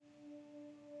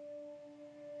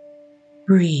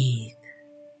Breathe.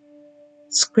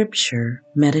 Scripture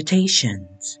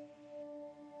Meditations.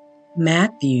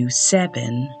 Matthew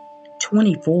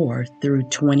 7:24 through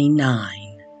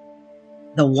 29.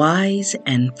 The wise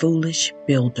and foolish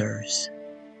builders.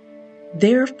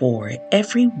 Therefore,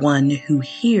 everyone who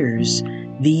hears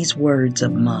these words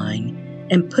of mine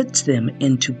and puts them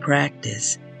into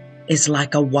practice is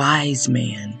like a wise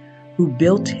man who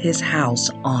built his house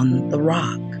on the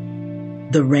rock.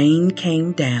 The rain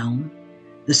came down,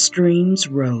 the streams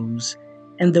rose,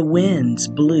 and the winds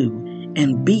blew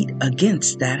and beat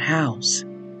against that house.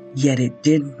 Yet it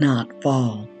did not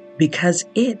fall, because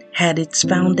it had its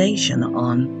foundation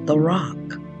on the rock.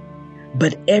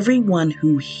 But everyone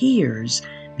who hears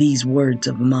these words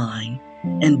of mine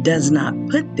and does not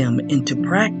put them into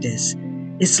practice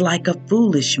is like a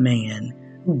foolish man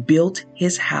who built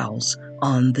his house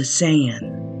on the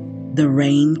sand. The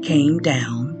rain came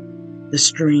down, the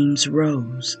streams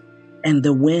rose, and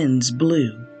the winds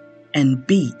blew and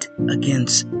beat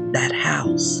against that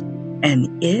house,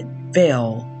 and it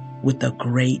fell with a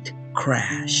great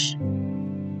crash.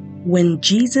 When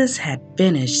Jesus had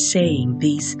finished saying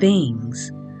these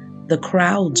things, the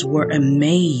crowds were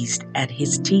amazed at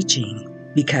his teaching,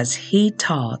 because he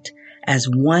taught as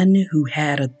one who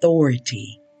had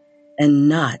authority and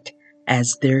not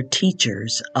as their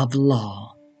teachers of law.